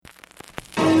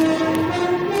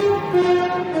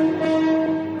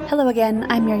Hello again,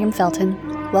 I'm Miriam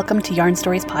Felton. Welcome to Yarn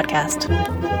Stories Podcast.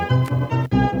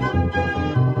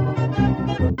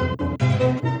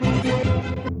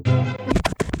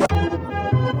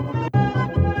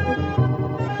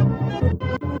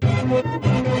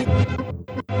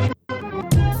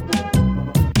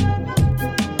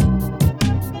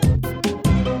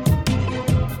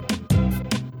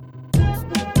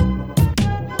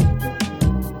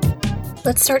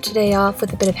 Let's start today off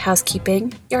with a bit of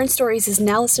housekeeping. Yarn Stories is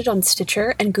now listed on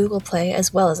Stitcher and Google Play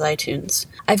as well as iTunes.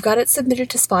 I've got it submitted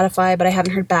to Spotify, but I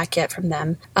haven't heard back yet from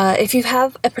them. If you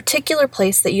have a particular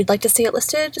place that you'd like to see it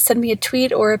listed, send me a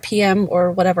tweet or a PM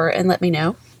or whatever and let me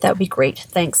know. That would be great.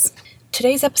 Thanks.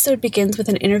 Today's episode begins with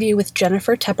an interview with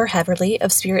Jennifer Tepper-Heverly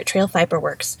of Spirit Trail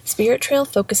Fiberworks. Spirit Trail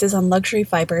focuses on luxury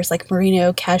fibers like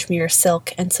merino, cashmere,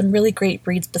 silk, and some really great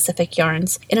breed-specific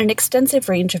yarns in an extensive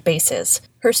range of bases.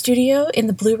 Her studio in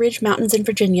the Blue Ridge Mountains in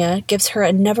Virginia gives her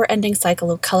a never-ending cycle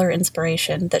of color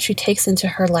inspiration that she takes into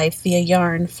her life via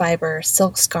yarn, fiber,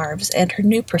 silk scarves, and her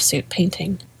new pursuit,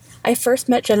 painting. I first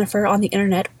met Jennifer on the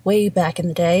internet way back in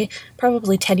the day,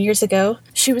 probably 10 years ago.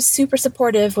 She was super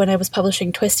supportive when I was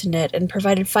publishing Twist & Knit and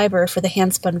provided fiber for the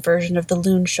hand-spun version of the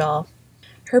Loon shawl.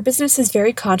 Her business is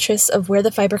very conscious of where the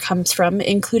fiber comes from,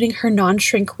 including her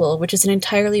non-shrink wool, which is an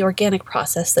entirely organic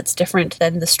process that's different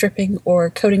than the stripping or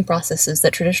coating processes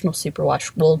that traditional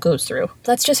superwash wool goes through.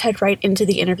 Let's just head right into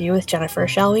the interview with Jennifer,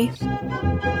 shall we?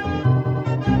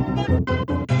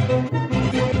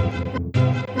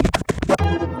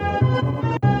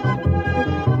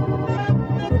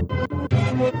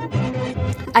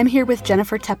 I'm here with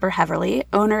Jennifer Tepper-Heverly,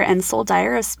 owner and sole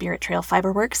dyer of Spirit Trail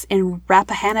Fiberworks in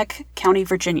Rappahannock County,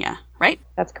 Virginia, right?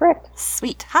 That's correct.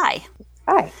 Sweet. Hi.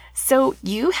 Hi. So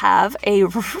you have a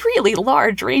really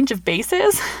large range of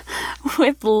bases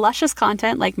with luscious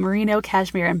content like merino,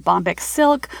 cashmere, and bombyx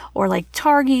silk, or like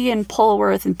targhee and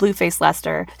Polworth and blueface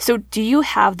Leicester. So do you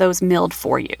have those milled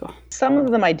for you? Some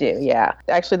of them I do, yeah.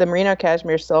 Actually, the merino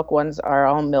cashmere silk ones are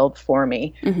all milled for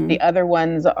me. Mm-hmm. The other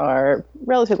ones are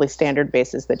relatively standard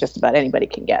bases that just about anybody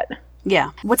can get.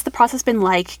 Yeah. What's the process been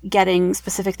like getting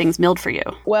specific things milled for you?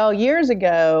 Well, years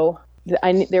ago,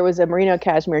 there was a merino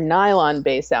cashmere nylon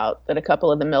base out that a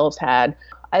couple of the mills had.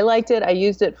 I liked it. I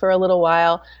used it for a little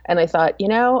while, and I thought,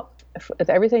 with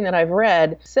everything that I've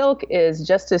read, silk is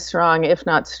just as strong, if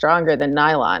not stronger, than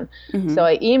nylon. Mm-hmm. So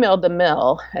I emailed the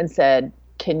mill and said,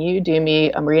 can you do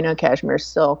me a merino cashmere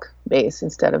silk base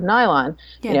instead of nylon,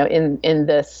 in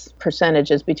this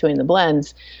percentages between the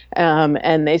blends?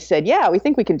 And they said, yeah, we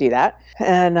think we can do that.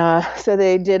 And so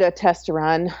they did a test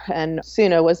run, and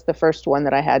Suna was the first one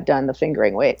that I had done the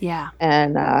fingering weight. Yeah.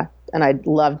 And I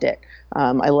loved it.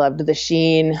 I loved the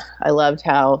sheen. I loved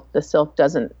how the silk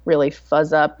doesn't really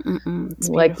fuzz up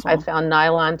like I found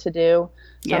nylon to do.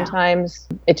 Sometimes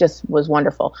it just was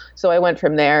wonderful. So I went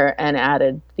from there and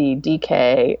added the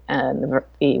DK and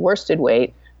the worsted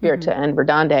weight, Virta and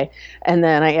Verdande. And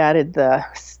then I added the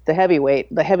heavyweight,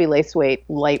 the heavy lace weight,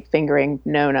 light fingering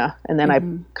Nona. And then I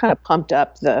kind of pumped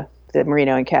up the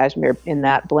merino and cashmere in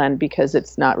that blend because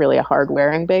it's not really a hard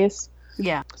wearing base.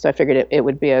 Yeah. So I figured it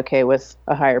would be okay with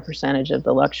a higher percentage of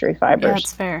the luxury fibers. Yeah,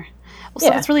 that's fair. Well, so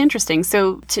that's really interesting.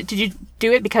 So did you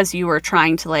do it because you were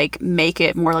trying to make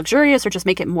it more luxurious or just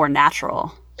make it more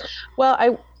natural? Well,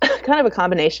 I kind of a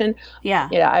combination. Yeah.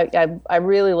 Yeah, I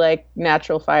really like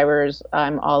natural fibers.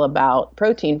 I'm all about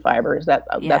protein fibers.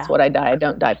 That's what I dye. I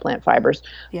don't dye plant fibers.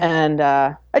 Yeah. And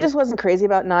I just wasn't crazy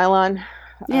about nylon.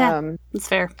 Yeah, that's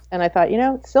fair. And I thought,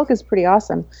 silk is pretty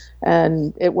awesome.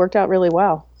 And it worked out really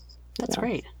well. That's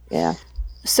great. Yeah.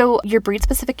 So your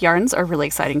breed-specific yarns are really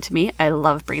exciting to me. I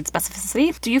love breed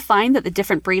specificity. Do you find that the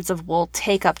different breeds of wool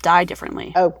take up dye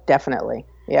differently? Oh, definitely.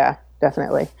 Yeah,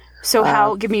 definitely. So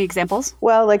how? Give me examples.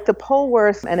 Well, like the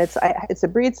Polworth, and it's a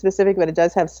breed specific, but it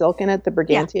does have silk in it, the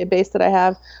Brigantia base that I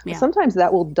have. Yeah. Sometimes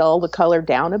that will dull the color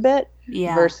down a bit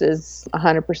versus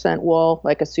 100% wool,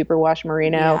 like a superwash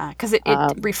merino. Yeah, because it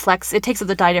reflects, it takes up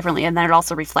the dye differently, and then it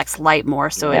also reflects light more,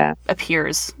 so it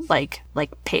appears like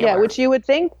paler. Yeah, which you would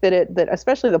think that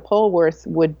especially the Polworth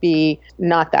would be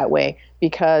not that way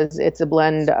because it's a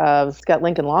blend it's got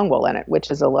Lincoln longwool in it, which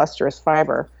is a lustrous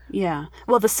fiber. Yeah.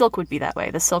 Well, the silk would be that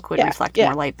way. The silk would reflect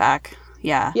more light back.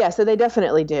 Yeah. Yeah, so they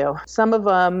definitely do. Some of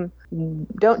them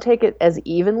don't take it as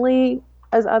evenly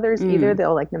as others either.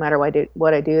 They'll no matter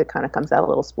what I do, it kind of comes out a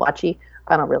little splotchy.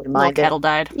 I don't really mind it. Kettle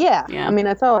dyed. Yeah. I mean,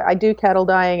 that's all. I do kettle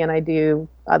dyeing and I do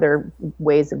other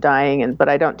ways of dyeing, but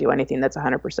I don't do anything that's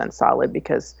 100% solid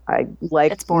because I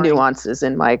like nuances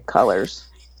in my colors.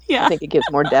 Yeah. I think it gives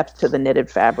more depth to the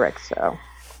knitted fabric, so...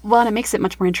 Well, and it makes it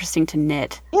much more interesting to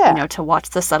knit, Yeah. To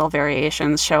watch the subtle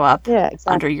variations show up exactly.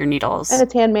 under your needles. And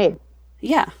it's handmade.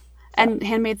 Yeah. And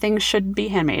handmade things should be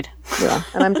handmade. Yeah,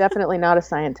 and I'm definitely not a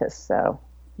scientist, so.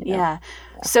 Yeah.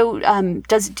 So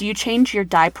do you change your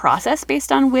dye process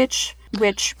based on which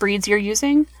breeds you're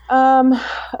using? Occasionally.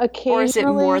 Or is it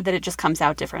more that it just comes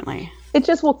out differently?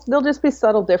 There'll just be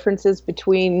subtle differences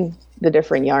between the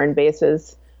different yarn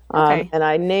bases. Okay.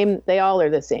 And they all are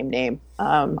the same name.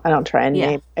 I don't try and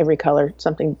name every color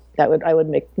something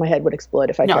my head would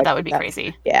explode if I tried. No, that would be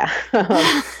crazy. Yeah.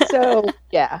 So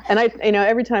yeah. And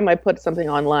every time I put something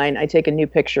online, I take a new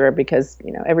picture because,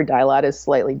 every dye lot is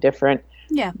slightly different.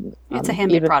 Yeah. It's a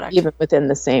handmade product. Even within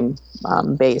the same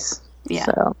base. Yeah.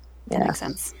 So, yeah. That makes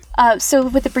sense. So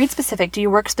with the breed specific, do you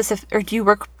work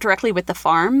directly with the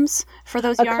farms for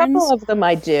those yarns? A couple of them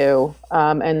I do,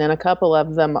 and then a couple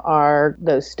of them are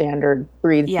those standard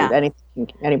breeds that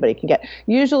anybody can get.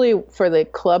 Usually for the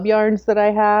club yarns that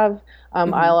I have,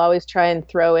 I'll always try and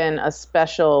throw in a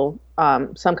special,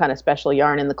 some kind of special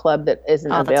yarn in the club that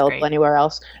isn't available anywhere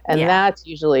else, and that's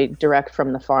usually direct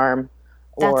from the farm.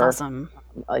 That's awesome.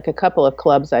 Like a couple of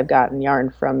clubs I've gotten yarn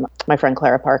from my friend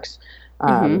Clara Parks.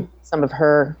 Some of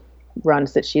her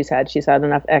runs that she's had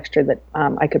enough extra that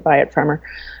I could buy it from her.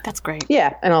 That's great.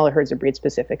 Yeah, and all of hers are breed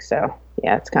specific, so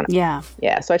yeah, it's kind of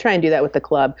so I try and do that with the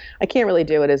club. I can't really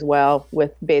do it as well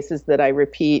with bases that I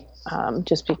repeat,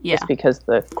 just because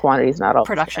the quantity is not all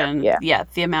production.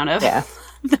 The amount of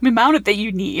the amount of that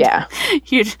you need.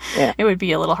 It would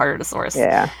be a little harder to source.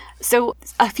 So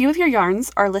a few of your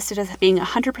yarns are listed as being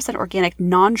 100% organic,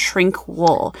 non-shrink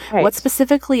wool. Right. What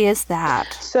specifically is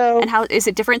that? And how is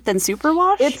it different than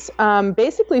superwash? It's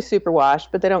basically superwash,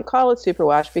 but they don't call it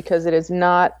superwash because it is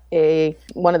not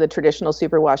one of the traditional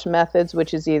superwash methods,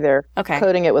 which is either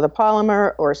coating it with a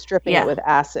polymer or stripping it with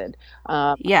acid.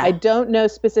 I don't know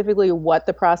specifically what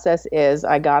the process is.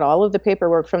 I got all of the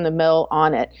paperwork from the mill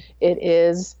on it. It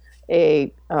is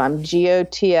a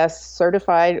GOTS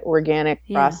certified organic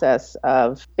process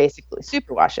of basically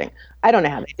superwashing. I don't know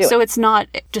how they do it. So it's not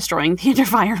destroying the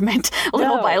environment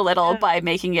little by little by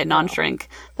making it non-shrink.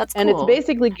 That's cool. And it's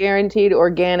basically guaranteed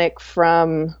organic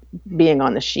from being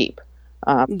on the sheep.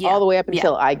 All the way up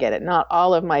until I get it. Not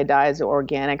all of my dyes are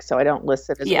organic, so I don't list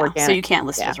it as organic. So you can't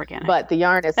list it as organic. But the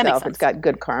yarn itself, it's got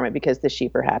good karma because the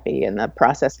sheep are happy and the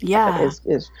process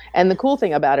is. And the cool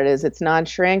thing about it is it's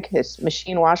non-shrink, it's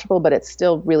machine washable, but it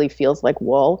still really feels like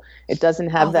wool. It doesn't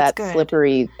have that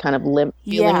slippery kind of limp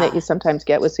feeling that you sometimes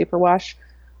get with superwash.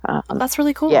 That's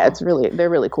really cool. Yeah, they're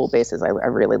really cool bases. I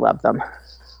really love them.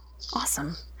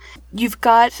 Awesome. You've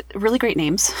got really great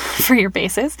names for your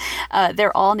bases.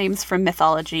 They're all names from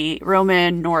mythology,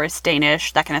 Roman, Norse,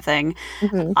 Danish, that kind of thing.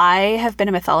 Mm-hmm. I have been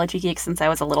a mythology geek since I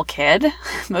was a little kid,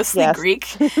 mostly Greek.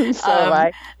 So have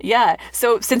I. Yeah.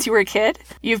 So since you were a kid,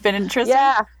 you've been interested?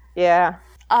 Yeah.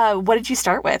 What did you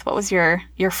start with? What was your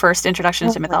first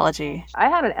introduction to mythology? I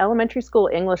had an elementary school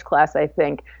English class, I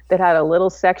think, that had a little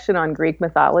section on Greek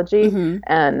mythology,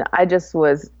 and I just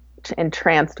was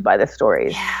entranced by the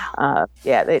stories.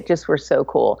 They just were so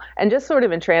cool, and just sort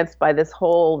of entranced by this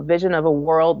whole vision of a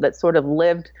world that sort of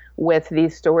lived with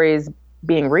these stories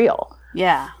being real.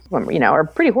 Are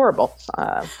pretty horrible,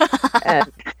 and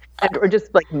or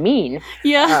just like mean.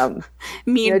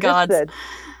 Mean gods.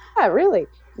 Really.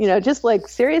 Just like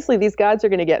seriously, these gods are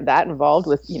going to get that involved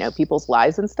with people's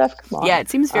lives and stuff. Come on. Yeah, it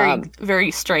seems very very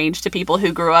strange to people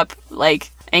who grew up like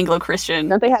Anglo-Christian.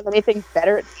 Don't they have anything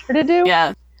better to do?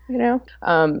 Yeah.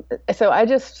 So I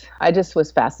just was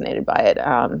fascinated by it.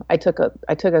 I took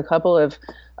a couple of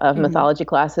mythology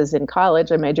classes in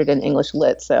college. I majored in English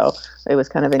Lit, so it was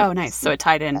kind of nice. So it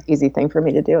tied in. Easy thing for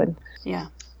me to do.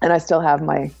 And I still have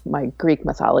my Greek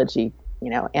mythology,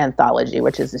 anthology,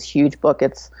 which is this huge book.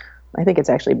 I think it's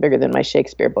actually bigger than my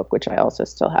Shakespeare book, which I also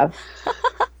still have.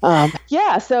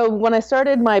 So when I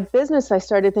started my business, I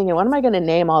started thinking, what am I going to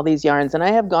name all these yarns? And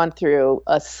I have gone through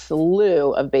a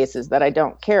slew of bases that I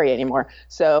don't carry anymore.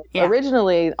 So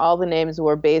originally, all the names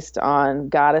were based on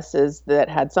goddesses that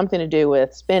had something to do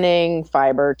with spinning,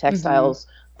 fiber, textiles,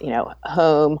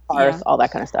 home, hearth, all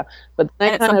that kind of stuff. But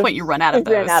then at some point, you run out of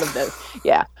those. Ran out of those,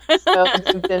 yeah. So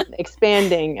it's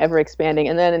been ever expanding.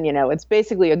 And then, it's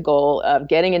basically a goal of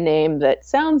getting a name that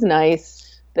sounds nice,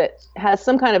 that has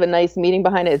some kind of a nice meaning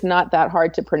behind it. It's not that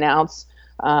hard to pronounce.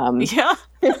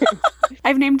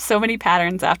 I've named so many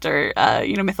patterns after,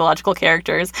 mythological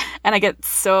characters, and I get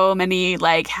so many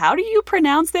like, how do you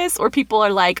pronounce this? Or people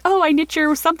are like, oh, I knit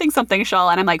your something shawl.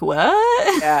 And I'm like,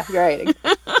 what? Yeah, right.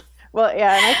 Well,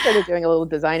 yeah, and I started doing a little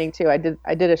designing too. I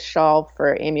did a shawl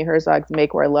for Amy Herzog's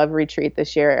Make Wear Love retreat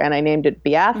this year, and I named it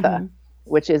Beatha,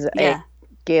 which is a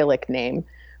Gaelic name.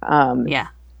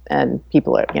 And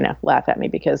people are, laugh at me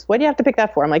because, what do you have to pick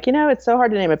that for? I'm like, it's so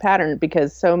hard to name a pattern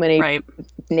because so many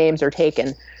names are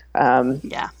taken.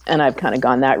 Yeah. And I've kind of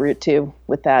gone that route too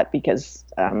with that because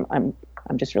I'm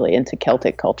just really into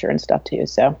Celtic culture and stuff too.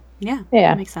 So yeah,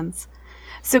 that makes sense.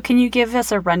 So can you give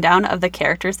us a rundown of the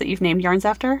characters that you've named yarns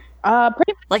after?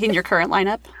 Pretty like in your current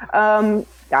lineup?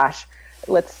 Gosh,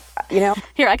 let's,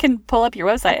 Here, I can pull up your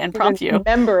website and prompt you.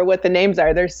 Remember what the names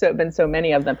are. There's been so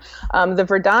many of them. The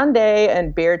Verdande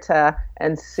and Birta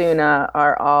and Suna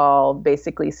are all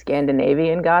basically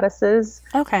Scandinavian goddesses.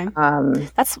 Okay.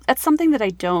 That's something that I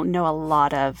don't know a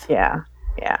lot of. Yeah.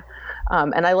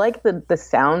 And I like the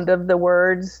sound of the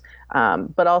words,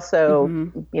 but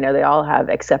also, they all have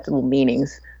acceptable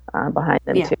meanings behind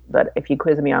them too. But if you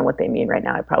quiz me on what they mean right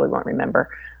now, I probably won't remember.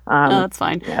 That's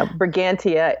fine.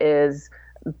 Brigantia is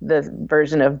the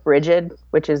version of Brigid,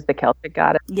 which is the Celtic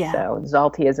goddess. Yeah. So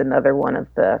Zalti is another one of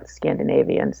the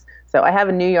Scandinavians. So I have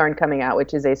a new yarn coming out,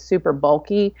 which is a super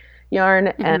bulky yarn,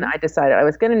 and I decided I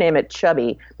was going to name it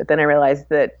Chubby, but then I realized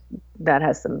that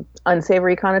has some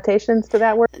unsavory connotations to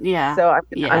that word. Yeah. So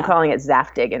I'm calling it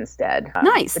Zaftig instead.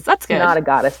 Nice. That's good. It's not a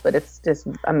goddess, but it's just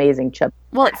amazing chubby.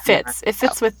 Well, it fits. It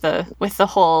fits with the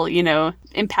whole,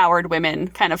 empowered women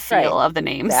kind of feel of the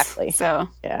names. Exactly. So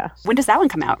yeah. When does that one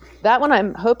come out? That one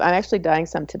I'm actually dyeing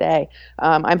some today.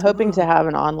 I'm hoping to have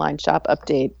an online shop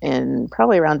update in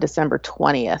probably around December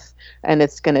 20th, and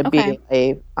it's going to be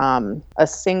a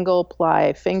single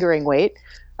ply fingering weight,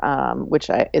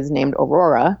 which is named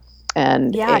Aurora.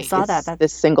 And I saw that.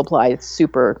 This single ply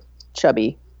super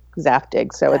chubby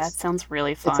Zaftig. So that sounds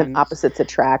really fun. It's an opposites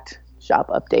attract shop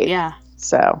update. Yeah.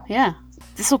 So yeah.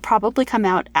 This will probably come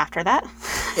out after that.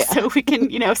 Yeah. So we can,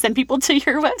 send people to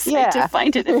your website to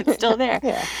find it if it's still there.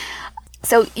 Yeah.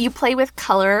 So you play with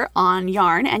color on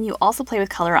yarn, and you also play with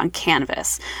color on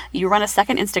canvas. You run a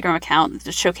second Instagram account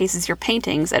that showcases your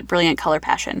paintings at Brilliant Color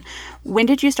Passion. When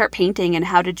did you start painting, and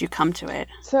how did you come to it?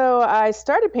 So I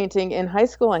started painting in high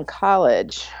school and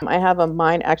college. I have a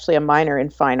minor in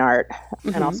fine art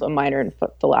and also a minor in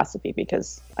philosophy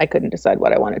because I couldn't decide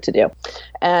what I wanted to do.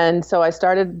 And so I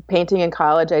started painting in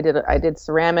college. I did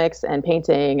ceramics and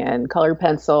painting and colored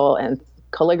pencil and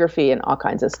calligraphy and all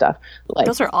kinds of stuff.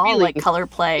 Those are all really, color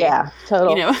play. Yeah,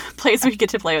 total. Plays we get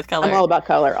to play with color. I'm all about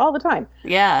color all the time.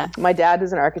 Yeah. My dad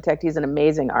is an architect. He's an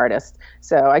amazing artist.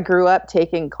 So I grew up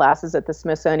taking classes at the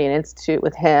Smithsonian Institute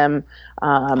with him,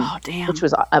 which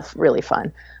was really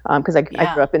fun because I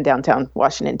grew up in downtown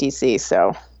Washington, D.C.,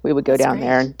 so we would go down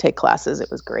there and take classes. It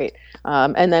was great.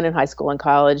 And then in high school and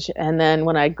college. And then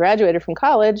when I graduated from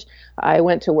college, I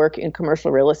went to work in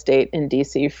commercial real estate in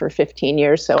D.C. for 15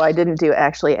 years. So I didn't do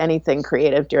actually anything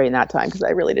creative during that time because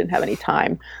I really didn't have any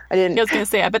time. I was going to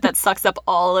say, I bet that sucks up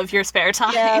all of your spare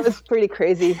time. Yeah, it was pretty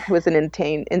crazy. It was an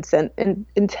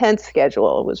intense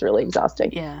schedule. It was really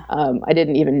exhausting. Yeah. I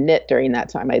didn't even knit during that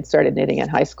time. I had started knitting in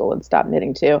high school and stopped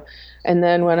knitting too. And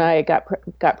then when I got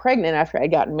pregnant after I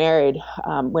got married,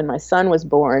 when my son was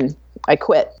born, I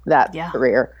quit that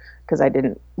career because I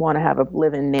didn't want to have a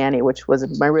live-in nanny, which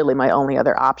was my only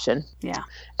other option. Yeah.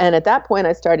 And at that point,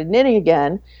 I started knitting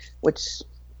again, which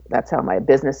that's how my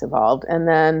business evolved. And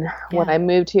then when I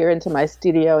moved here into my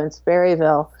studio in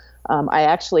Sperryville, I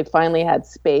actually finally had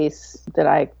space that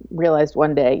I realized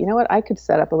one day, you know what, I could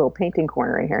set up a little painting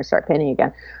corner in here and start painting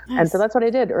again. Nice. And so that's what I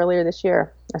did earlier this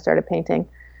year. I started painting.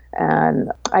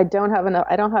 And I don't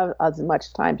have as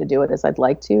much time to do it as I'd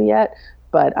like to yet,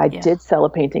 but I did sell a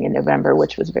painting in November,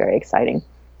 which was very exciting.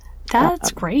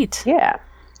 That's great. Yeah.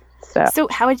 So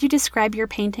how would you describe your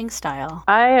painting style?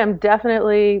 I am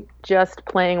definitely just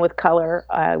playing with color.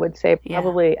 I would say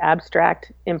probably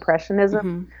abstract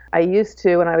impressionism. I used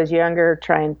to, when I was younger,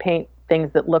 try and paint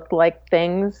things that looked like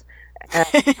things.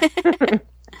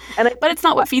 But it's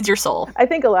not what feeds your soul. I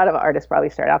think a lot of artists probably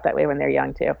start out that way when they're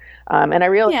young too. And I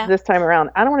realized this time around,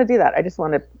 I don't want to do that. I just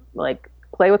want to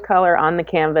play with color on the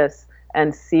canvas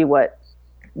and see what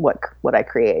I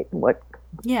create, what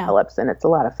develops, and it's a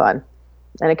lot of fun.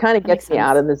 And it kind of gets me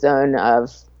out of the zone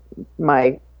of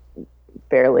my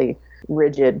fairly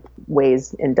rigid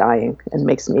ways in dyeing and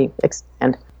makes me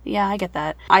expand. Yeah, I get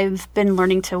that. I've been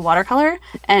learning to watercolor,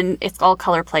 and it's all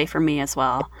color play for me as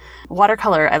well.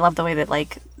 Watercolor, I love the way that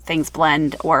things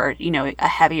blend, or a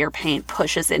heavier paint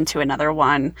pushes into another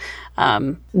one.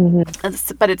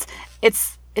 But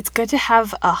it's good to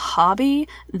have a hobby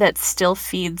that still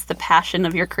feeds the passion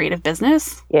of your creative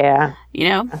business. Yeah.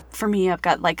 For me, I've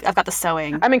got the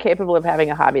sewing. I'm incapable of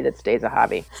having a hobby that stays a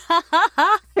hobby.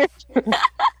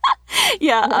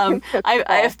 Yeah,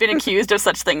 I have been accused of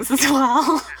such things as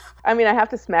well. I mean, I have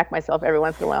to smack myself every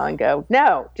once in a while and go,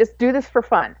 no, just do this for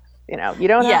fun. You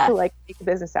don't have to make a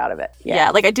business out of it.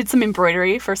 Yeah, I did some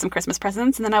embroidery for some Christmas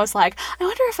presents, and then I was like, I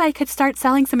wonder if I could start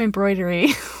selling some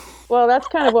embroidery. Well, that's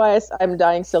kind of why I'm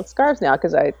dyeing silk scarves now,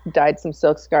 because I dyed some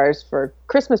silk scarves for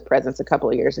Christmas presents a couple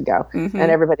of years ago, and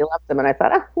everybody loved them. And I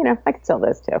thought, I could sell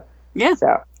those too. Yeah.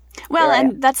 So, well,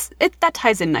 and that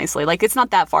ties in nicely. Like, it's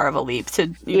not that far of a leap to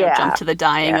jump to the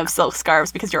dyeing of silk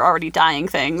scarves because you're already dyeing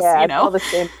things. Yeah, it's all the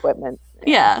same equipment.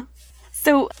 Yeah.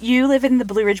 So you live in the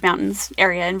Blue Ridge Mountains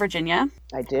area in Virginia.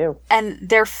 I do. And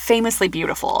they're famously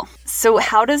beautiful. So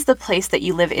how does the place that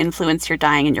you live influence your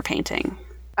dyeing and your painting?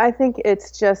 I think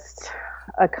it's just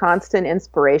a constant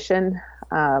inspiration.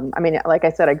 Like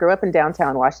I said, I grew up in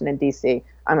downtown Washington, D.C.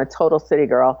 I'm a total city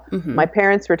girl. My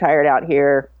parents retired out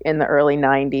here in the early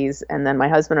 90s, and then my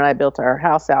husband and I built our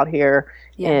house out here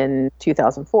in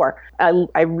 2004.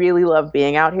 I really love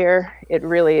being out here. It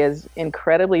really is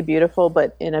incredibly beautiful,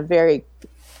 but in a very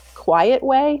quiet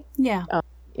way. Yeah.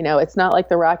 It's not like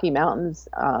the Rocky Mountains.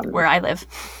 Where I live.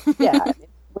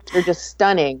 Which are just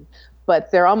stunning.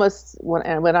 But they're almost,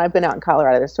 when I've been out in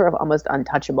Colorado, they're sort of almost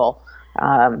untouchable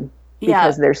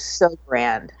because they're so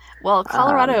grand. Well,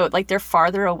 Colorado, they're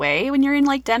farther away when you're in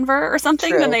Denver or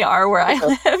something than they are where I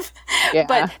live. Yeah.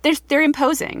 But they're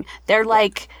imposing. They're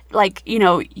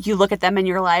you look at them and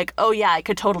you're like, oh yeah, I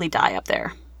could totally die up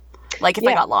there. If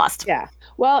I got lost. Yeah.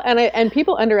 Well, and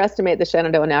people underestimate the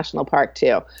Shenandoah National Park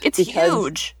too. It's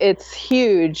huge. It's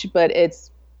huge, but it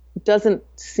doesn't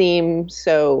seem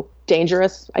so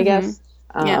dangerous, I guess.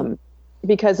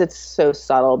 Because it's so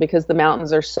subtle, because the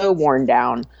mountains are so worn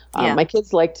down. My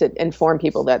kids like to inform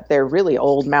people that they're really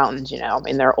old mountains,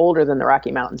 they're older than the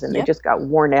Rocky Mountains, and they just got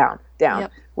worn down,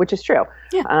 which is true.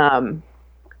 Yeah.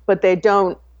 But they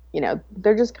don't,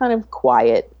 they're just kind of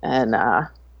quiet and,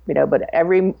 but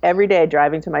every day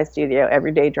driving to my studio,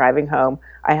 every day driving home,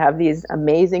 I have these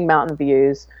amazing mountain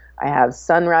views. I have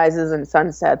sunrises and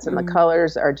sunsets, and the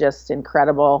colors are just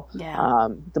incredible. Yeah.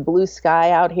 The blue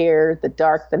sky out here, the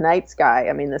night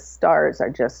sky. The stars are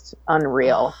just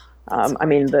unreal.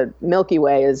 The Milky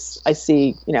Way I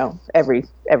see,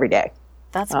 every day.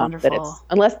 That's wonderful.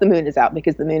 Unless the moon is out,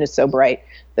 because the moon is so bright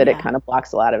that it kind of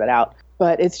blocks a lot of it out.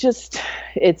 But it's just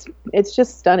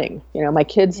stunning. My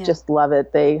kids just love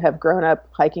it. They have grown up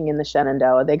hiking in the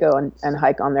Shenandoah. They go and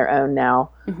hike on their own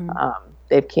now.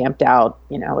 They've camped out.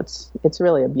 It's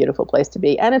really a beautiful place to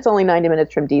be. And it's only 90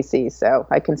 minutes from DC, so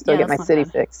I can still get my city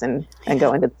fix and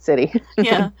go into the city.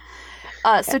 Yeah.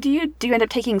 So do you end up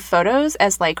taking photos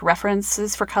as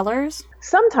references for colors?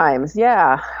 Sometimes,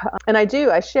 yeah. And I do.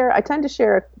 I tend to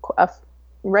share a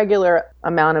regular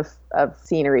amount of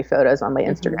scenery photos on my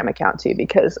Instagram account too,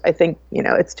 because I think,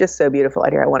 it's just so beautiful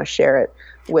out here. I want to share it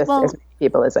with as many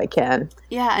people as I can.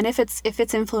 Yeah, and if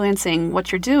it's influencing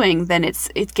what you're doing, then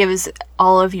it gives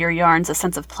all of your yarns a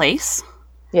sense of place.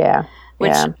 Yeah.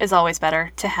 Which is always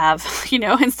better to have,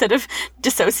 instead of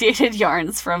dissociated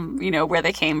yarns from, where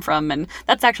they came from. And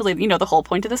that's actually, the whole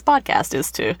point of this podcast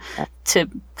is to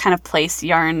kind of place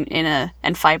yarn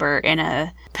and fiber in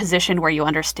a position where you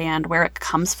understand where it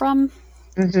comes from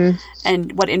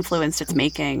and what influence it's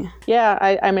making. Yeah,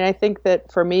 I think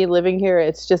that for me living here,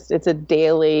 it's a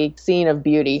daily scene of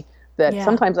beauty that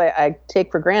sometimes I take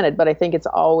for granted, but I think it's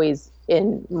always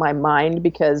in my mind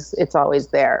because it's always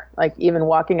there. Even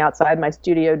walking outside my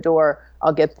studio door,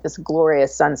 I'll get this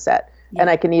glorious sunset. Yeah. And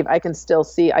I can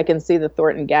see the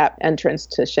Thornton Gap entrance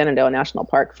to Shenandoah National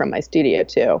Park from my studio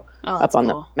too, up on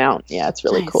the mountain. Yeah, it's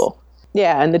really cool.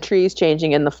 Yeah, and the trees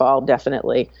changing in the fall,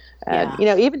 definitely. And,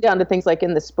 even down to things like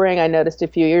in the spring, I noticed a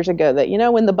few years ago that,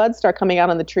 when the buds start coming out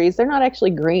on the trees, they're not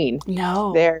actually green.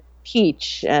 No. They're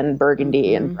peach and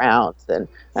burgundy and browns. And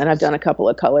I've done a couple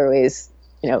of colorways,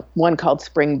 one called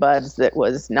Spring Buds that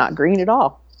was not green at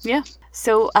all. Yeah.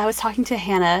 So I was talking to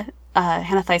Hannah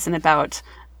Thyssen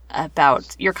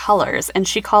about your colors, and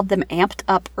she called them amped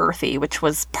up earthy, which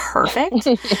was perfect.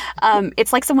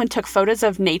 It's like someone took photos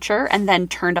of nature and then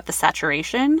turned up the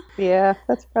saturation. Yeah,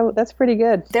 that's pretty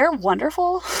good. They're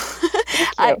wonderful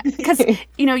because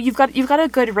you've got a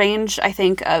good range, I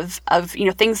think, of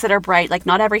things that are bright. Like,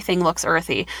 not everything looks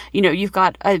earthy. You've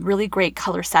got a really great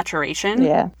color saturation.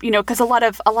 Yeah. Because a lot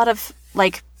of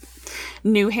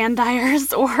new hand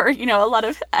dyers, or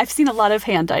I've seen a lot of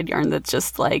hand dyed yarn that's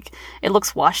just it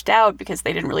looks washed out because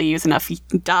they didn't really use enough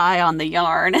dye on the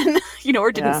yarn and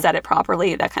or didn't set it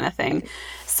properly, that kind of thing.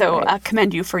 So I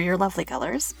commend you for your lovely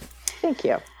colors. Thank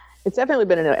you. It's definitely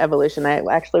been an evolution. I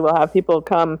actually will have people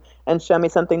come and show me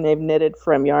something they've knitted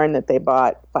from yarn that they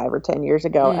bought 5 or 10 years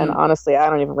ago, and honestly, I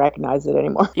don't even recognize it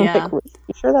anymore. Yeah. You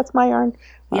sure that's my yarn?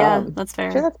 Yeah, that's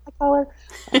fair. Sure that's my color?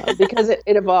 Because it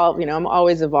evolved. I'm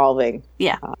always evolving.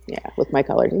 Yeah. With my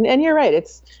colors. And you're right.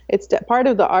 It's part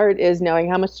of the art is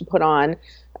knowing how much to put on,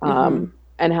 and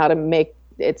how to make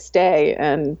it stay.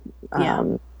 And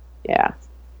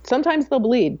sometimes they'll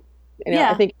bleed.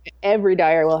 I think every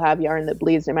dyer will have yarn that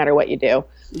bleeds no matter what you do.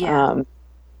 Yeah.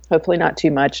 Hopefully not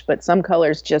too much, but some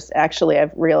colors just actually,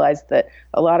 I've realized that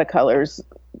a lot of colors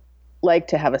like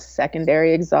to have a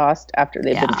secondary exhaust after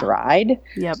they've been dried.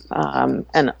 Yep.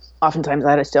 And oftentimes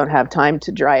I just don't have time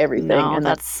to dry everything and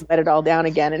then let it all down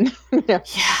again and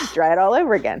dry it all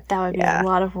over again. That would be a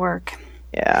lot of work.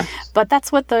 Yeah. But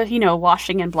that's what the,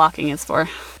 washing and blocking is for.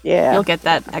 Yeah. You'll get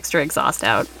that extra exhaust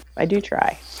out. I do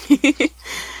try.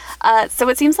 So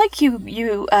it seems like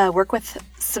you work with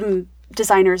some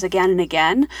designers again and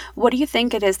again. What do you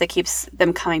think it is that keeps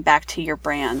them coming back to your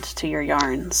brand, to your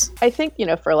yarns? I think,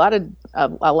 for a lot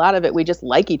of it, we just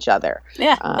like each other.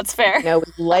 Yeah, that's fair. We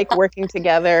like working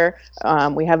together.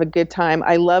 We have a good time.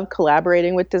 I love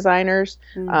collaborating with designers.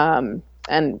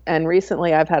 And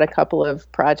recently I've had a couple of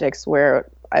projects where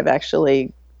I've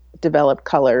actually developed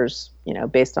colors,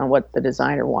 based on what the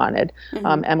designer wanted.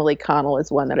 Emily Connell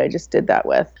is one that I just did that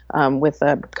with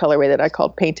a colorway that I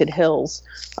called Painted Hills.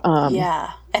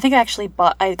 I think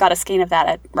I got a skein of that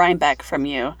at Rhinebeck from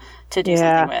you to do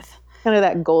something with. Kind of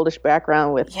that goldish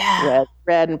background with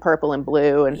red and purple and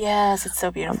blue. And yes, it's so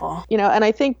beautiful. And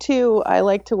I think too, I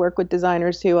like to work with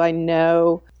designers who I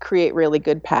know create really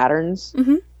good patterns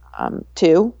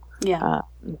too. Yeah.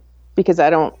 Because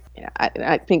I don't,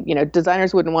 I think,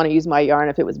 designers wouldn't want to use my yarn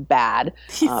if it was bad.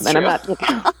 And I'm not,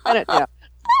 I don't,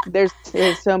 there's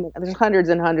hundreds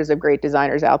and hundreds of great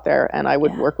designers out there, and I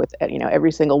would work with,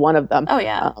 every single one of them. Oh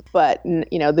yeah. But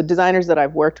the designers that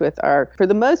I've worked with are, for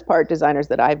the most part, designers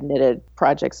that I've knitted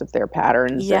projects of their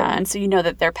patterns. Yeah. And so,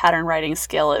 that their pattern writing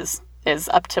skill is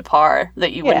up to par,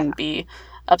 that you wouldn't be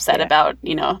upset about,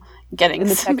 getting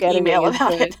some email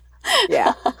about it.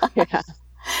 Yeah.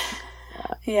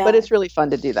 Yeah. But it's really fun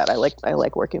to do that. I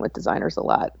like working with designers a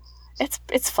lot.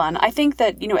 It's fun. I think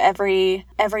that,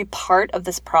 every part of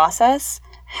this process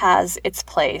has its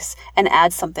place and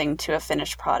adds something to a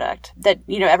finished product. That,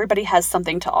 everybody has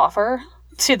something to offer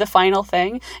to the final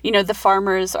thing. The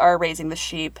farmers are raising the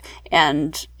sheep,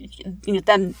 and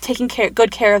them taking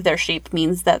good care of their sheep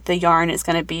means that the yarn is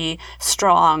going to be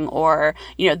strong, or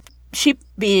sheep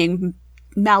being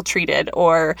maltreated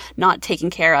or not taken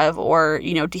care of or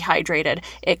dehydrated,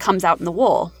 it comes out in the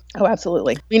wool. Oh,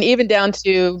 absolutely. I mean, even down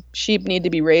to sheep need to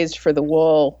be raised for the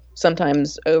wool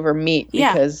sometimes over meat,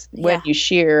 because when you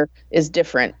shear is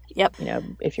different. Yep.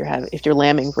 If you're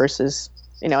lambing versus,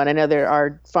 and I know there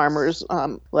are farmers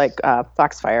like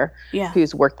Foxfire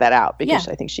who's worked that out, because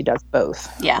I think she does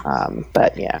both. Yeah.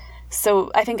 But yeah.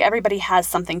 So I think everybody has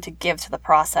something to give to the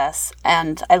process,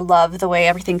 and I love the way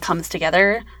everything comes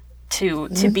together to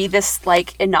be this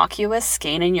like innocuous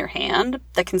skein in your hand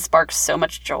that can spark so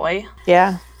much joy.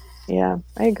 Yeah,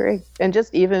 I agree. And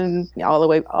just even all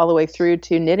the way through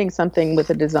to knitting something with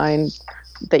a design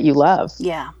that you love.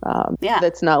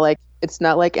 That's not like, it's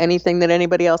not like anything that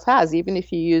anybody else has. Even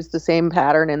if you use the same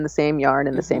pattern and the same yarn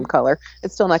and the same color,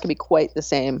 it's still not going to be quite the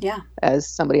same as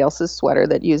somebody else's sweater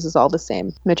that uses all the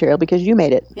same material because you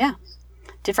made it. Yeah.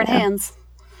 Different hands.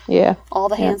 Yeah. All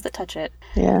the hands that touch it.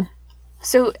 Yeah.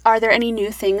 So are there any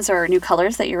new things or new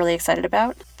colors that you're really excited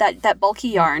about? That bulky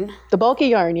yarn. The bulky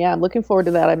yarn, yeah, I'm looking forward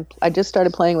to that. I just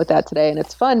started playing with that today, and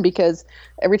it's fun because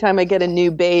every time I get a new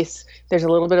base, there's a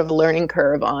little bit of a learning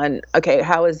curve on, okay,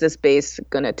 how is this base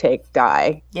going to take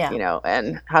dye? Yeah.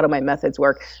 And how do my methods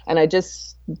work? And I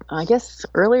guess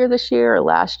earlier this year or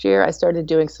last year, I started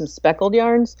doing some speckled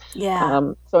yarns.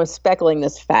 Yeah. So I'm speckling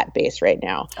this fat base right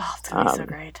now. Oh, it's going to be so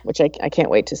great. Which I can't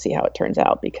wait to see how it turns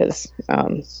out, because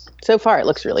so far it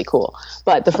looks really cool.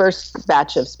 But the first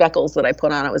batch of speckles that I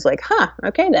put on, I was like,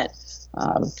 okay then.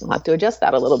 I'll have to adjust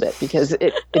that a little bit because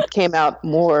it came out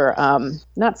more,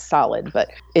 not solid, but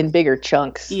in bigger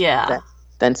chunks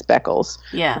than speckles.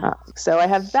 Yeah. So I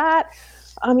have that.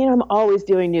 I'm always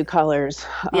doing new colors.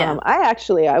 Yeah.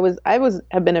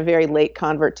 Have been a very late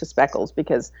convert to speckles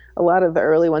because a lot of the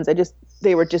early ones,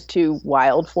 they were just too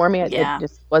wild for me.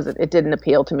 It didn't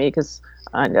appeal to me because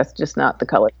that's just not the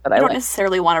color that I like. You don't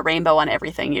necessarily want a rainbow on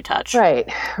everything you touch. Right.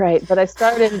 But I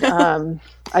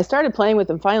started playing with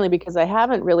them finally because I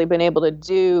haven't really been able to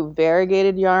do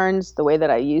variegated yarns the way that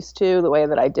I used to, the way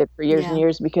that I did for years and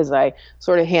years, because I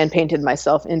sort of hand painted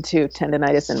myself into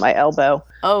tendonitis in my elbow.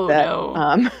 Oh,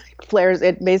 no. flares.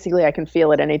 It basically, I can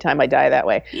feel it anytime I dye that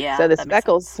way. Yeah, so the that makes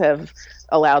speckles sense. have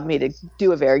allowed me to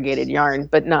do a variegated yarn,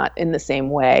 but not in the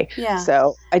same way. Yeah.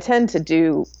 So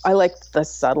I like the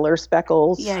subtler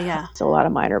speckles. Yeah. So a lot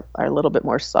of mine are a little bit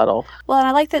more subtle. Well, and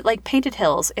I like that, like Painted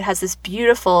Hills, it has this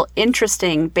beautiful,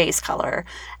 interesting base color,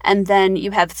 and then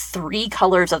you have 3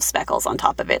 colors of speckles on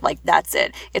top of it. Like, that's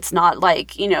it. It's not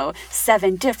like,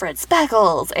 7 different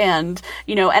speckles and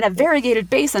a variegated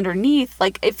base underneath.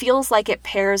 Like, it feels like it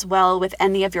pairs well with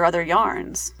any of your other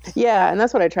yarns. Yeah, and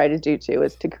that's what I try to do too,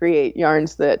 is to create yarns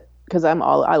because I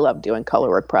love doing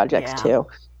colorwork projects too,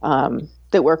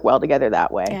 that work well together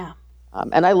that way. Yeah.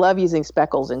 And I love using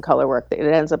speckles in colorwork. It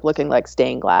ends up looking like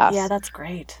stained glass. Yeah, that's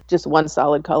great. Just one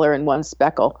solid color and one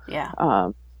speckle.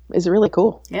 Yeah. Is really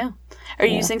cool. Yeah. Are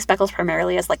you using speckles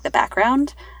primarily as like the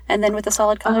background and then with the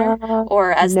solid color,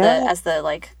 or as the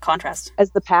like contrast?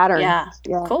 As the pattern. Yeah.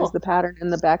 Cool. As the pattern,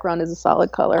 and the background is a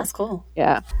solid color. That's cool.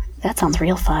 Yeah. That sounds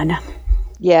real fun.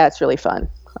 Yeah, it's really fun.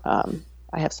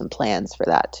 I have some plans for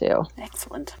that too.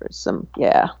 Excellent. For some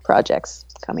projects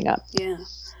coming up. Yeah.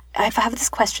 I have this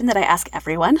question that I ask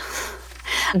everyone.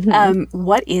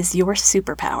 What is your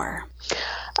superpower?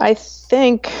 I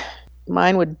think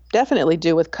mine would definitely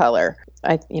do with color.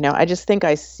 I just think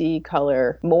I see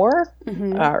color more,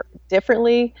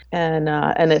 differently, and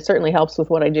it certainly helps with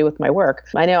what I do with my work.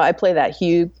 I know I play that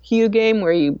hue game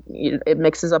where it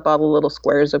mixes up all the little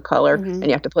squares of color, and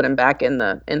you have to put them back in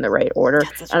the right order.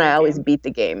 And I always beat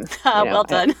the game. Well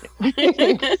done.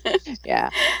 Yeah.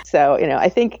 So I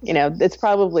think it's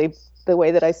probably the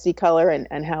way that I see color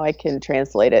and how I can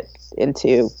translate it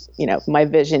into, my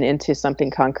vision into something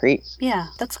concrete. Yeah,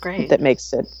 that's great. That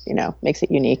makes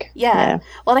it unique. Yeah.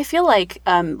 Well, I feel like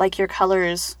your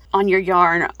colors on your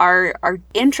yarn are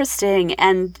interesting,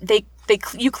 and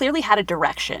you clearly had a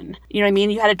direction. You know what I mean?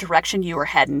 You had a direction you were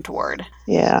heading toward.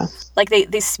 Yeah. Like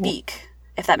they speak,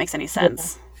 if that makes any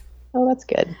sense. Yeah. Oh, that's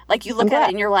good. Like you look at it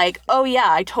and you're like, oh yeah,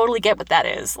 I totally get what that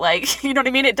is. Like, you know what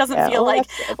I mean? It doesn't feel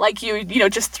like you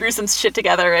just threw some shit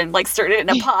together and like stirred it in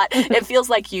a pot. It feels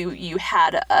like you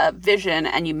had a vision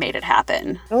and you made it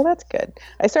happen. Oh, that's good.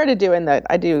 I started doing that.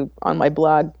 I do on my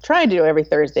blog, trying to do every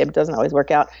Thursday, but it doesn't always work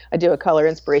out. I do a color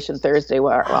inspiration Thursday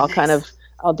where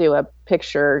I'll do a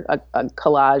picture, a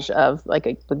collage of like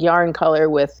a yarn color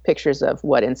with pictures of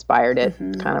what inspired it,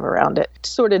 kind of around it,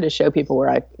 sort of to show people where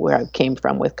I came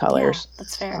from with colors. Yeah,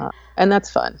 that's fair. And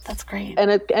that's fun. That's great.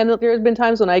 And there's been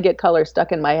times when I get color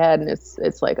stuck in my head, and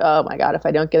it's like, oh my God, if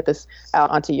I don't get this out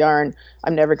onto yarn,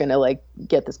 I'm never gonna like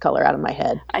get this color out of my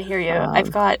head. I hear you.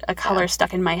 I've got a color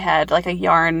stuck in my head, like a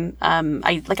yarn.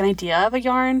 I like an idea of a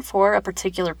yarn for a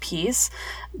particular piece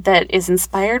that is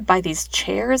inspired by these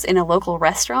chairs in a local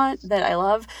restaurant that I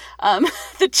love.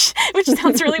 Which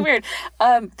sounds really weird.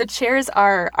 The chairs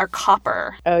are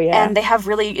copper. Oh yeah. And they have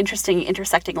really interesting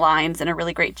intersecting lines and a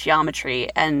really great geometry.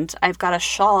 And I've got a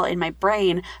shawl in my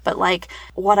brain, but like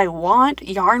what I want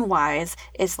yarn wise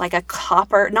is like a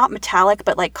copper, not metallic,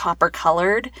 but like copper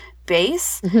colored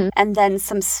base, and then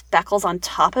some speckles on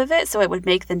top of it, so it would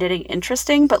make the knitting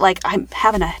interesting. But like I'm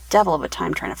having a devil of a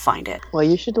time trying to find it. Well,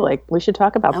 we should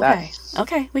talk about that.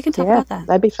 Okay, we can talk about that.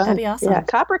 That'd be fun. That'd be awesome. Yeah,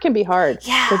 copper can be hard.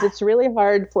 Yeah, because it's really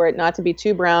hard for it not to be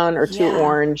too brown or too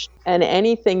orange. And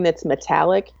anything that's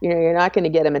metallic, you're not going to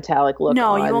get a metallic look.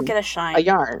 No, on you won't get a shine. A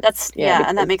yarn. That's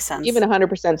and that makes sense. Even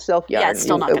 100% silk yarn. Yeah, it's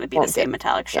still not going to be the same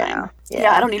metallic shine.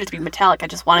 Yeah, I don't need it to be metallic. I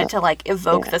just want it to like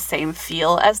evoke the same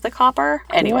feel as the copper.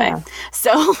 Anyway,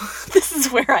 so this is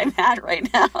where I'm at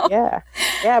right now.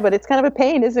 Yeah, but it's kind of a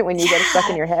pain, isn't it, when you get it stuck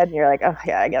in your head and you're like, oh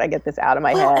yeah, I gotta get this out of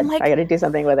my head. I gotta do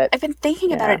something with it. I've been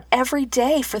thinking about it every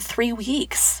day for 3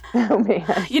 weeks. Oh man.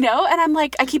 And I'm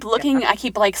like, I keep looking, I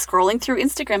keep like scrolling through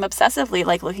Instagram obsessively,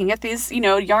 like looking at these,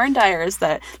 yarn dyers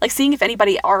that like seeing if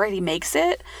anybody already makes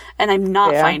it, and I'm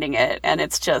not finding it, and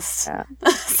it's just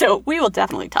so we will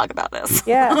definitely talk about this.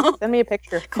 Yeah, send me a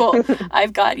picture. Cool.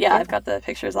 I've got the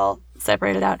pictures all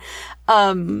separated out.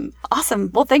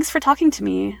 Awesome. Well, thanks for talking to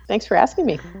me. Thanks for asking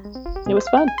me. It was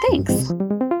fun. Thanks.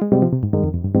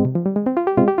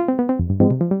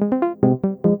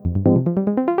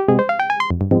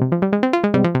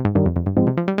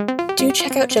 Do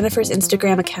check out Jennifer's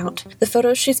Instagram account. The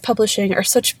photos she's publishing are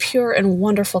such pure and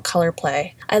wonderful color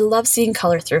play. I love seeing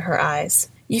color through her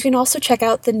eyes. You can also check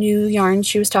out the new yarns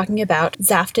she was talking about,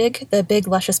 Zaftig, the big,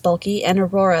 luscious, bulky, and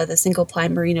Aurora, the single-ply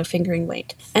merino fingering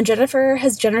weight. And Jennifer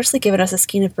has generously given us a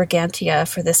skein of Brigantia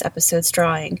for this episode's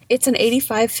drawing. It's an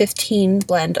 85-15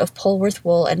 blend of Polworth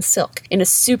wool and silk in a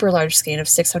super large skein of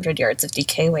 600 yards of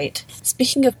DK weight.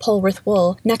 Speaking of Polworth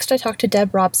wool, next I talked to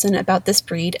Deb Robson about this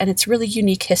breed and its really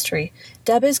unique history.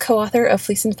 Deb is co-author of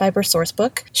Fleece and Fiber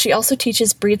Sourcebook. She also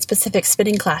teaches breed-specific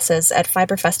spinning classes at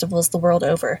fiber festivals the world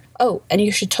over. Oh, and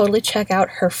you should totally check out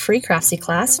her free craftsy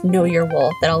class, Know Your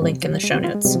Wool, that I'll link in the show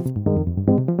notes.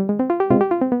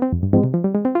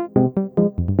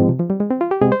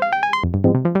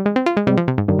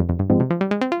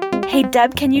 Hey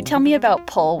Deb, can you tell me about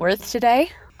Polworth today?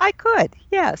 I could,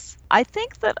 yes. I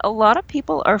think that a lot of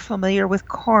people are familiar with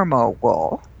Cormo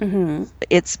wool. Mm-hmm.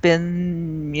 It's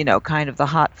been, kind of the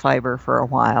hot fiber for a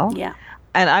while. Yeah.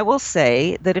 And I will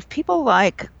say that if people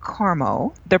like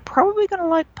Cormo, they're probably going to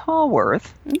like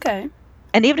Polworth. Okay.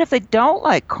 And even if they don't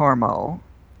like Cormo,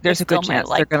 there's a good chance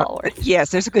they're going to. Yes,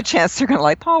 there's a good chance they're going to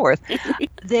like Polworth.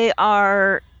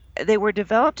 They were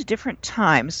developed at different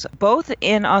times, both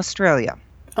in Australia.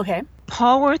 Okay.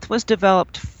 Polworth was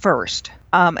developed first.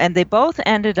 And they both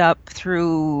ended up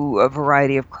through a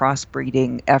variety of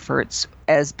crossbreeding efforts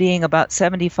as being about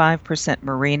 75%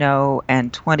 merino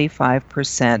and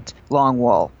 25% long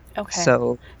wool. Okay.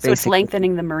 So it's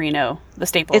lengthening the merino, the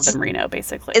staple of the merino,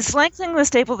 basically. It's lengthening the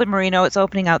staple of the merino. It's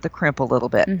opening out the crimp a little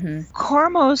bit. Mm-hmm.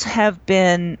 Cormos have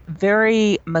been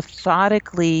very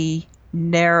methodically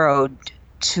narrowed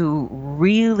to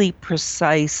really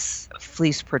precise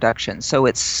fleece production. So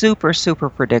it's super, super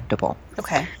predictable.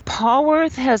 Okay.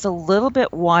 Polworth has a little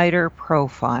bit wider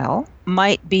profile,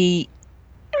 might be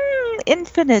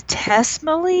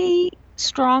infinitesimally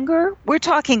stronger. We're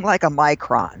talking like a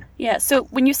micron. Yeah, so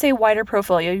when you say wider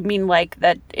profile, you mean like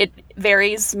that it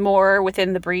varies more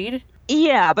within the breed?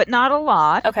 Yeah, but not a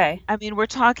lot. Okay. I mean, we're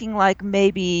talking like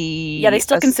maybe... Yeah, they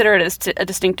still consider it as a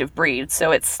distinctive breed,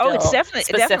 so it's still it's definitely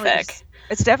specific.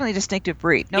 It's definitely a distinctive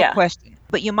breed, no question.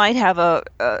 But you might have a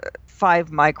 5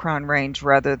 micron range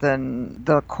rather than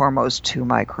the Cormo's 2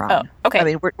 micron. Oh, okay. I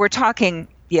mean, we're talking,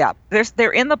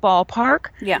 they're in the ballpark.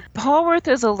 Yeah. Polworth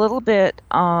is a little bit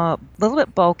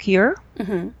bulkier,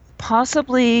 mm-hmm.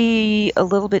 possibly a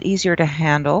little bit easier to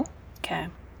handle. Okay.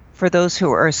 For those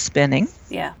who are spinning.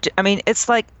 Yeah. I mean, it's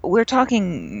like we're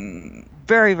talking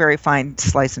very, very fine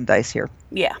slice and dice here.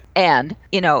 Yeah. And,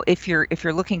 if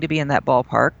you're looking to be in that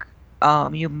ballpark,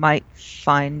 you might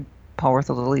find Polworth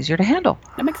a little easier to handle.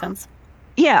 That makes sense.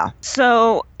 Yeah.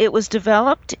 So it was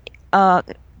developed,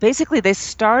 basically they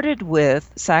started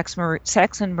with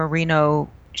Saxon Merino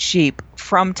sheep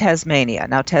from Tasmania.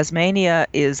 Now, Tasmania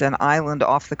is an island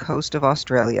off the coast of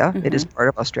Australia. Mm-hmm. It is part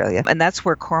of Australia. And that's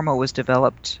where Cormo was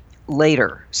developed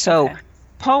later. So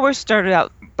Polworth started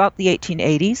out about the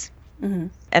 1880s. Mm-hmm.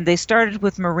 And they started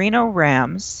with merino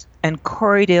rams and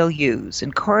Corriedale ewes.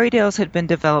 And Corriedales had been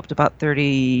developed about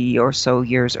 30 or so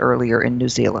years earlier in New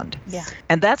Zealand. Yeah.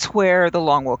 And that's where the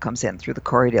long wool comes in, through the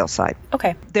Corriedale side.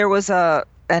 Okay. There was an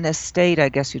estate, I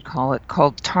guess you'd call it,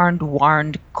 called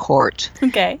Tarnwarnd Court.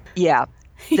 Okay. Yeah.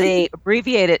 They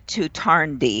abbreviate it to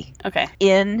Tarndie. Okay.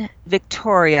 In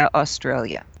Victoria,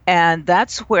 Australia. And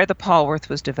that's where the Polworth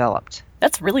was developed.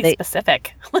 That's really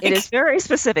specific. It is very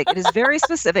specific. It is very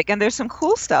specific. And there's some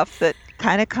cool stuff that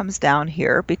kind of comes down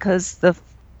here because the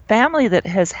family that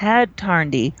has had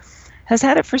Tarndie has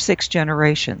had it for 6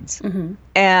 generations. Mm-hmm.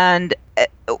 And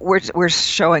we're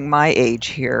showing my age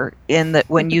here in that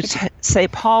when you say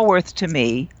Polworth to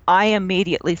me, I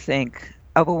immediately think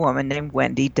of a woman named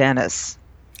Wendy Dennis.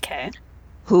 Okay.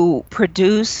 Who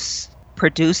produces,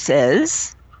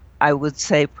 I would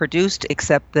say produced,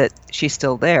 except that she's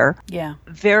still there. Yeah.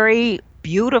 Very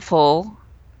beautiful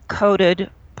coated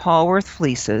Polworth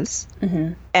fleeces,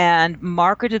 mm-hmm. and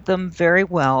marketed them very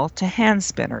well to hand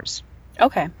spinners.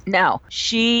 Okay. Now,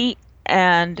 she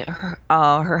and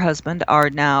her husband are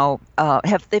now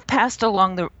they've passed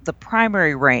along the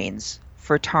primary reins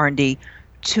for Tarndie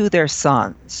to their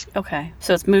sons. Okay.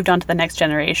 So it's moved on to the next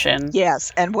generation.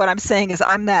 Yes, and what I'm saying is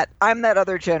I'm that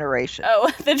other generation.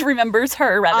 Oh, that remembers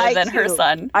her rather than her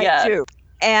son. I do.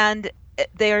 And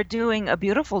they are doing a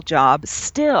beautiful job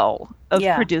still of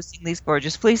producing these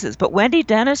gorgeous fleeces. But Wendy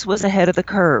Dennis was ahead of the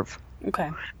curve.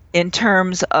 Okay. In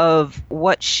terms of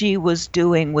what she was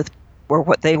doing or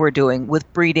what they were doing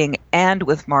with breeding and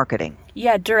with marketing.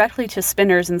 Yeah, directly to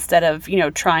spinners instead of,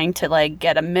 trying to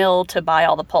get a mill to buy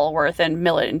all the Polworth and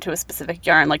mill it into a specific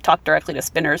yarn. Talk directly to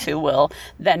spinners who will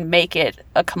then make it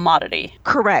a commodity.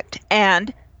 Correct.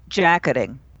 And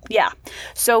jacketing. Yeah.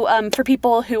 So for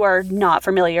people who are not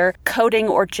familiar, coating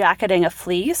or jacketing a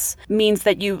fleece means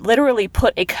that you literally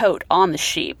put a coat on the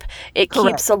sheep. It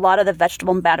Correct. keeps a lot of the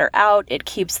vegetable matter out. It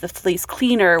keeps the fleece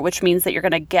cleaner, which means that you're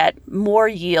going to get more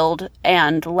yield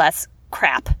and less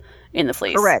crap in the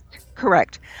fleece.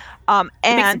 Correct. It makes a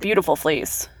And beautiful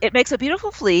fleece. it makes a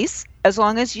beautiful fleece as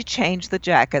long as you change the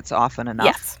jackets often enough.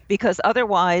 Yes. Because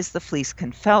otherwise the fleece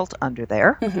can felt under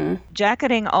there. Mm-hmm.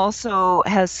 Jacketing also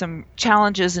has some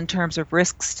challenges in terms of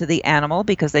risks to the animal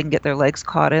because they can get their legs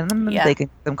caught in them. Yeah. They can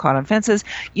get them caught on fences.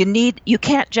 You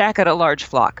can't jacket a large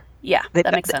flock. Yeah,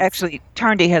 that makes sense. Actually,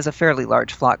 Tarndy has a fairly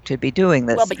large flock to be doing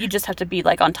this. Well, but you just have to be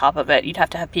like on top of it. You'd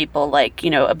have to have people like,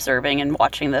 observing and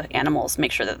watching the animals,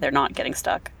 make sure that they're not getting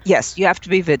stuck. Yes, you have to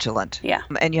be vigilant. Yeah.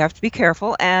 And you have to be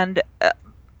careful. And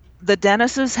the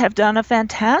Dennises have done a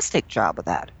fantastic job of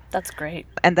that. That's great.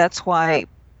 And that's why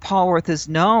Polwarth is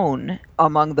known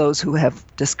among those who have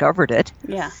discovered it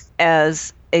Yeah.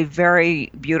 as a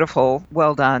very beautiful,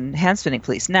 well-done hand spinning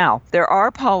fleece. Now, there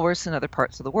are Polwarths in other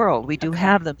parts of the world. We do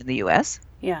have them in the U.S.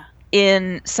 Yeah.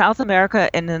 In South America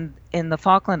and in the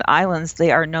Falkland Islands,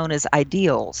 they are known as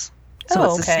ideals. So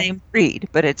it's the same breed,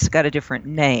 but it's got a different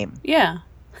name. Yeah.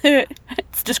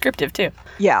 It's descriptive, too.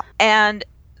 Yeah. And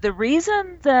the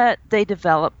reason that they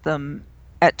developed them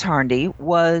at Tarndy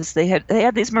was they had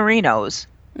these merinos.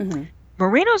 Mm-hmm.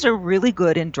 Merinos are really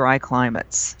good in dry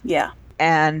climates. Yeah.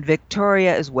 And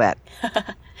Victoria is wet.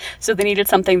 So they needed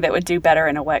something that would do better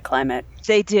in a wet climate.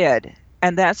 They did.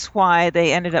 And that's why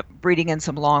they ended up breeding in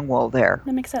some long wool there.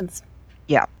 That makes sense.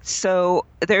 Yeah. So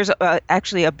there's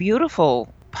actually a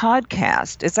beautiful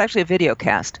podcast. It's actually a video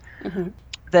cast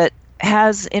that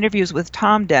has interviews with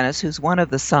Tom Dennis, who's one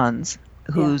of the sons,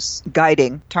 who's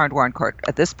guiding Tarn-Warncourt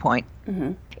at this point.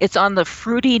 Mm-hmm. It's on the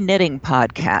Fruity Knitting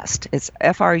podcast. It's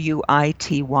Fruity.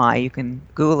 You can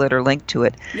Google it or link to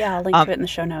it. Yeah, I'll link to it in the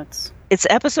show notes. It's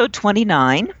episode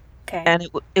 29. Okay. And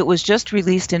it was just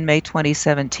released in May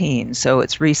 2017, so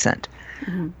it's recent.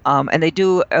 Mm-hmm. And they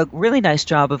do a really nice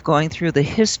job of going through the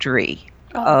history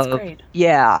that's great.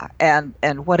 Yeah, and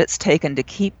what it's taken to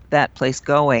keep that place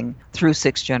going through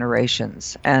 6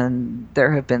 generations. And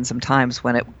there have been some times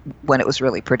when it was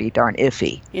really pretty darn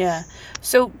iffy. Yeah.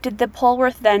 So did the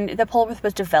Polwarth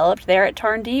was developed there at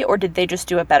Tarndy, or did they just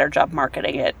do a better job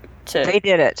marketing it? They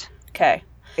did it. Okay.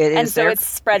 It's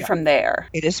spread from there.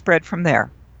 It is spread from there.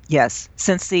 Yes,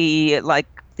 since the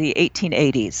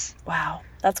 1880s. Wow,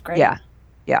 that's great. Yeah.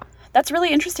 That's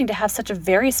really interesting to have such a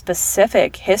very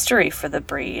specific history for the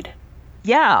breed.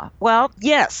 Yeah, well,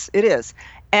 yes, it is.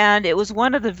 And it was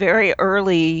one of the very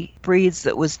early breeds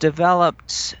that was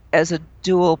developed as a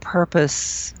dual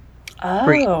purpose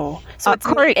breed. Oh, so it's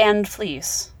meat and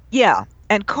fleece. Yeah,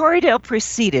 and Corriedale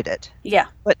preceded it. Yeah.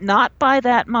 But not by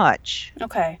that much.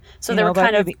 Okay, so they were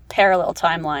kind of parallel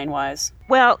timeline-wise.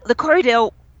 Well, the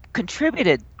Corriedale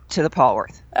contributed to the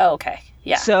Polwarth. Oh, okay,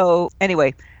 yeah. So,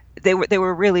 anyway, they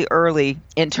were really early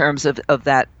in terms of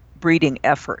that breeding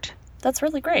effort. That's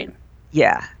really great.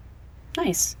 Yeah.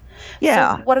 Nice.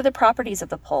 Yeah. So what are the properties of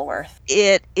the Polwarth?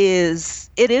 It is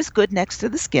good next to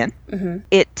the skin. Mm-hmm.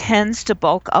 It tends to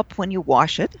bulk up when you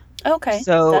wash it. Okay.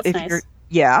 So that's if nice.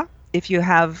 If you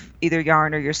have either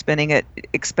yarn or you're spinning it,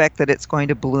 expect that it's going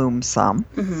to bloom some.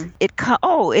 Mm-hmm.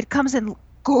 It comes in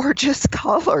gorgeous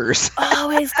colors.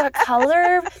 Oh, it's got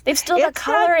color? They've still got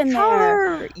color in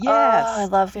there. Yes. Oh, I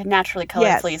love naturally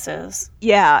colored fleeces.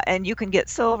 Yeah, and you can get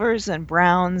silvers and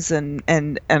browns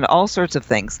and all sorts of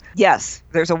things. Yes,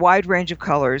 there's a wide range of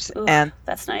colors. Ooh, and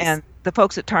that's nice. And the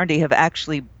folks at Tarndy have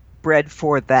actually bred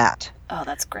for that. Oh,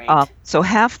 that's great. So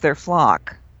half their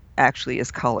flock actually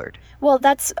is colored. Well,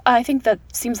 I think that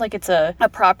seems like it's a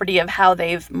property of how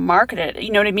they've marketed it.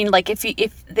 You know what I mean? Like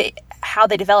how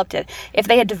they developed it. If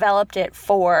they had developed it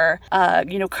for,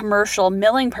 commercial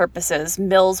milling purposes,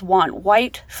 mills want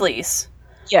white fleece.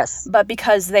 Yes. But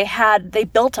because they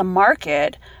built a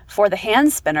market for the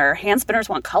hand spinners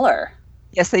want color.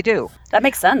 Yes, they do. That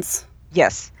makes sense.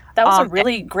 Yes. That was a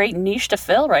really great niche to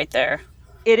fill right there.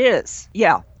 It is.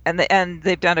 Yeah. And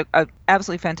they've done a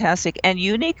absolutely fantastic and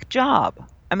unique job.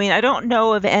 I mean, I don't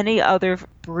know of any other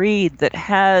breed that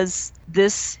has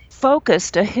this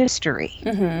focused a history,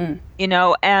 and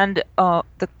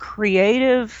the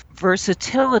creative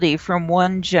versatility from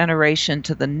one generation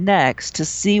to the next to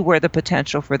see where the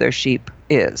potential for their sheep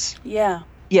is. Yeah.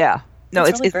 Yeah. No,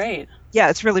 it's really great. Yeah,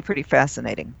 it's really pretty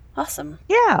fascinating. Awesome.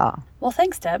 Yeah. Well,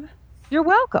 thanks, Deb. You're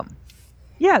welcome.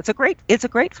 Yeah, it's a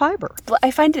great fiber.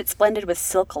 I find it's blended with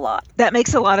silk a lot. That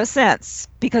makes a lot of sense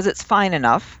because it's fine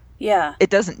enough. Yeah. It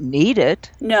doesn't need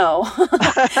it. No.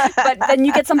 But then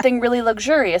you get something really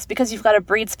luxurious because you've got a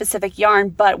breed-specific yarn,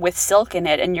 but with silk in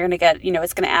it, and you're going to get,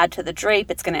 it's going to add to the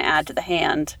drape, it's going to add to the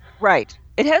hand. Right.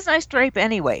 It has nice drape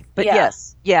anyway, but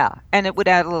yes, and it would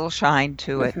add a little shine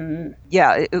to it. Mm-hmm.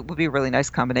 Yeah, it would be a really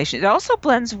nice combination. It also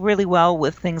blends really well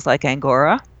with things like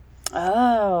Angora.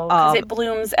 Oh, because it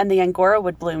blooms, and the Angora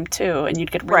would bloom too, and you'd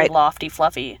get really lofty,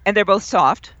 fluffy. And they're both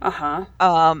soft. Uh-huh.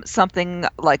 Something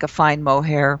like a fine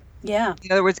mohair. Yeah.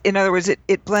 In other words,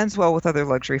 it blends well with other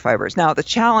luxury fibers. Now, the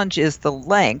challenge is the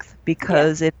length,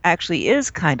 because it actually is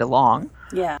kind of long.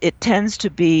 Yeah. It tends to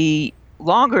be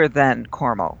longer than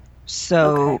Cormo.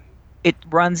 So it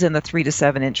runs in the 3 to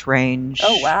 7 inch range.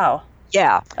 Oh, wow.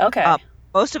 Yeah. Okay.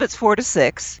 Most of it's 4 to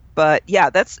 6, but yeah,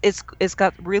 it's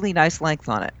got really nice length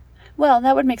on it. Well,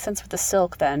 that would make sense with the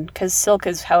silk then, because silk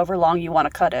is however long you want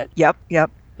to cut it. Yep. Yeah,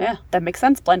 that makes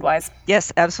sense blend-wise.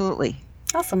 Yes, absolutely.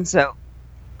 Awesome. So,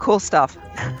 cool stuff.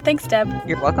 Thanks, Deb.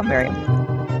 You're welcome, Miriam.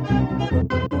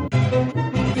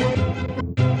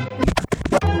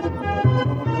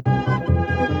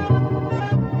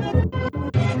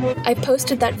 I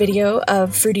posted that video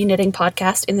of Fruity Knitting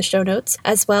Podcast in the show notes,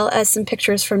 as well as some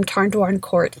pictures from Tarndwarn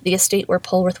Court, the estate where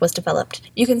Polwarth was developed.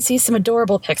 You can see some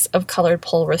adorable pics of colored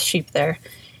Polwarth sheep there.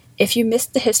 If you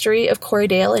missed the history of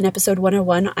Corriedale in episode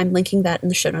 101, I'm linking that in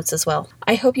the show notes as well.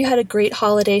 I hope you had a great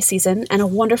holiday season and a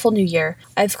wonderful new year.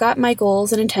 I've got my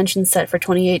goals and intentions set for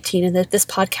 2018, and that this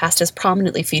podcast is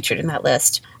prominently featured in that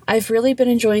list. I've really been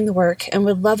enjoying the work and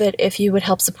would love it if you would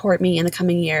help support me in the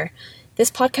coming year. This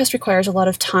podcast requires a lot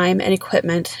of time and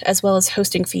equipment, as well as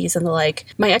hosting fees and the like.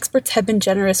 My experts have been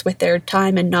generous with their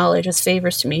time and knowledge as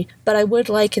favors to me, but I would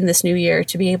like in this new year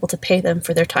to be able to pay them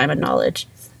for their time and knowledge.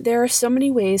 There are so many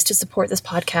ways to support this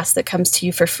podcast that comes to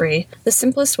you for free. The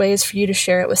simplest way is for you to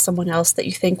share it with someone else that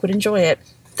you think would enjoy it.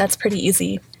 That's pretty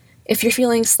easy. If you're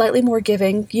feeling slightly more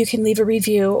giving, you can leave a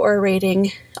review or a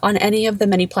rating on any of the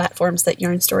many platforms that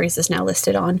Yarn Stories is now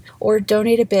listed on, or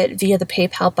donate a bit via the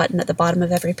PayPal button at the bottom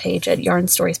of every page at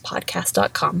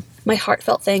yarnstoriespodcast.com. My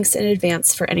heartfelt thanks in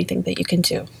advance for anything that you can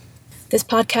do. This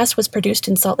podcast was produced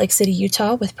in Salt Lake City,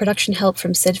 Utah, with production help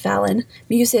from Sid Fallon.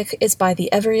 Music is by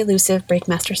the ever-elusive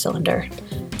Breakmaster Cylinder.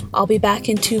 I'll be back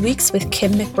in 2 weeks with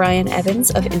Kim McBrien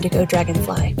Evans of Indigo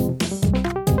Dragonfly.